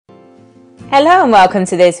Hello and welcome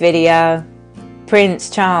to this video. Prince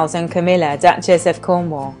Charles and Camilla, Duchess of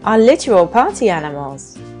Cornwall, are literal party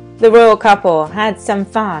animals. The royal couple had some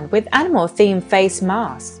fun with animal-themed face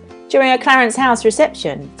masks during a Clarence House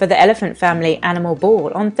reception for the Elephant Family Animal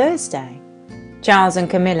Ball on Thursday. Charles and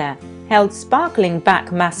Camilla held sparkling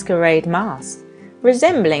back masquerade masks,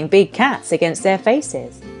 resembling big cats against their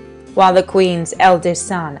faces, while the Queen's eldest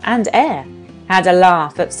son and heir had a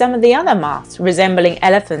laugh at some of the other masks resembling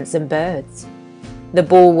elephants and birds. The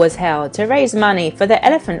ball was held to raise money for the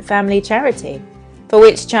Elephant Family charity, for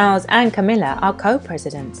which Charles and Camilla are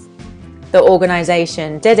co-presidents. The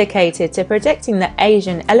organisation, dedicated to protecting the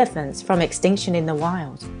Asian elephants from extinction in the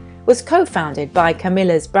wild, was co-founded by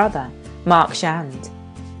Camilla's brother, Mark Shand.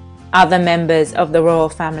 Other members of the royal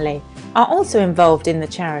family are also involved in the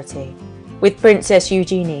charity, with Princess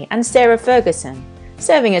Eugenie and Sarah Ferguson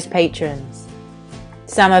serving as patrons.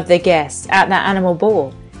 Some of the guests at the animal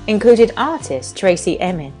ball included artist Tracy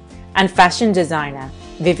Emin and fashion designer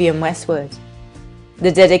Vivienne Westwood.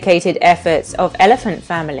 The dedicated efforts of Elephant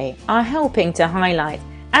Family are helping to highlight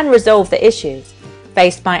and resolve the issues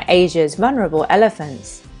faced by Asia's vulnerable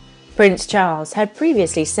elephants. Prince Charles had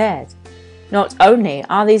previously said, "Not only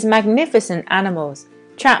are these magnificent animals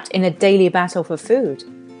trapped in a daily battle for food,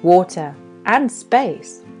 water, and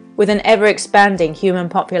space with an ever-expanding human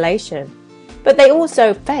population, but they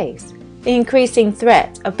also face the increasing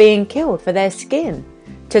threat of being killed for their skin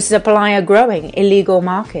to supply a growing illegal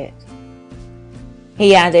market."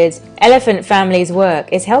 He added, "Elephant Family's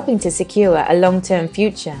work is helping to secure a long-term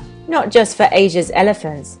future, not just for Asia's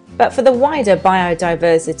elephants, but for the wider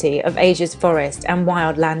biodiversity of Asia's forest and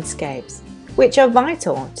wild landscapes, which are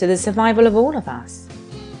vital to the survival of all of us."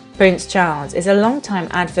 Prince Charles is a long-time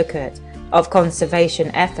advocate of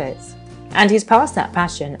conservation efforts, and he's passed that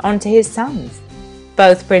passion on to his sons.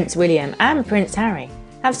 Both Prince William and Prince Harry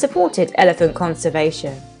have supported elephant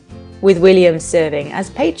conservation, with William serving as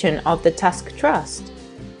patron of the Tusk Trust,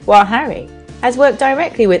 while Harry has worked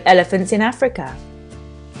directly with elephants in Africa.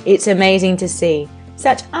 It's amazing to see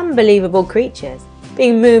such unbelievable creatures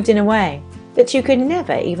being moved in a way that you could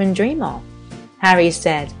never even dream of, Harry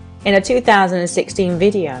said in a 2016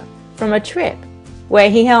 video from a trip where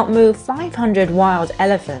he helped move 500 wild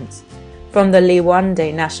elephants from the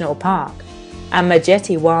Liwonde National Park and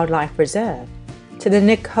Majeti Wildlife Reserve to the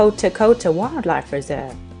Nkota Wildlife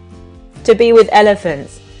Reserve. To be with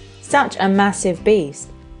elephants, such a massive beast,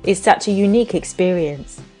 is such a unique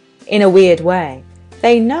experience. In a weird way,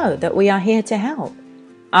 they know that we are here to help.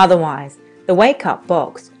 Otherwise, the wake-up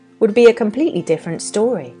box would be a completely different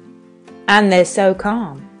story. And they're so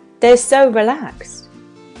calm. They're so relaxed.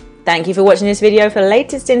 Thank you for watching this video. For the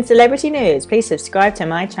latest in celebrity news, please subscribe to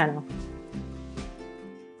my channel.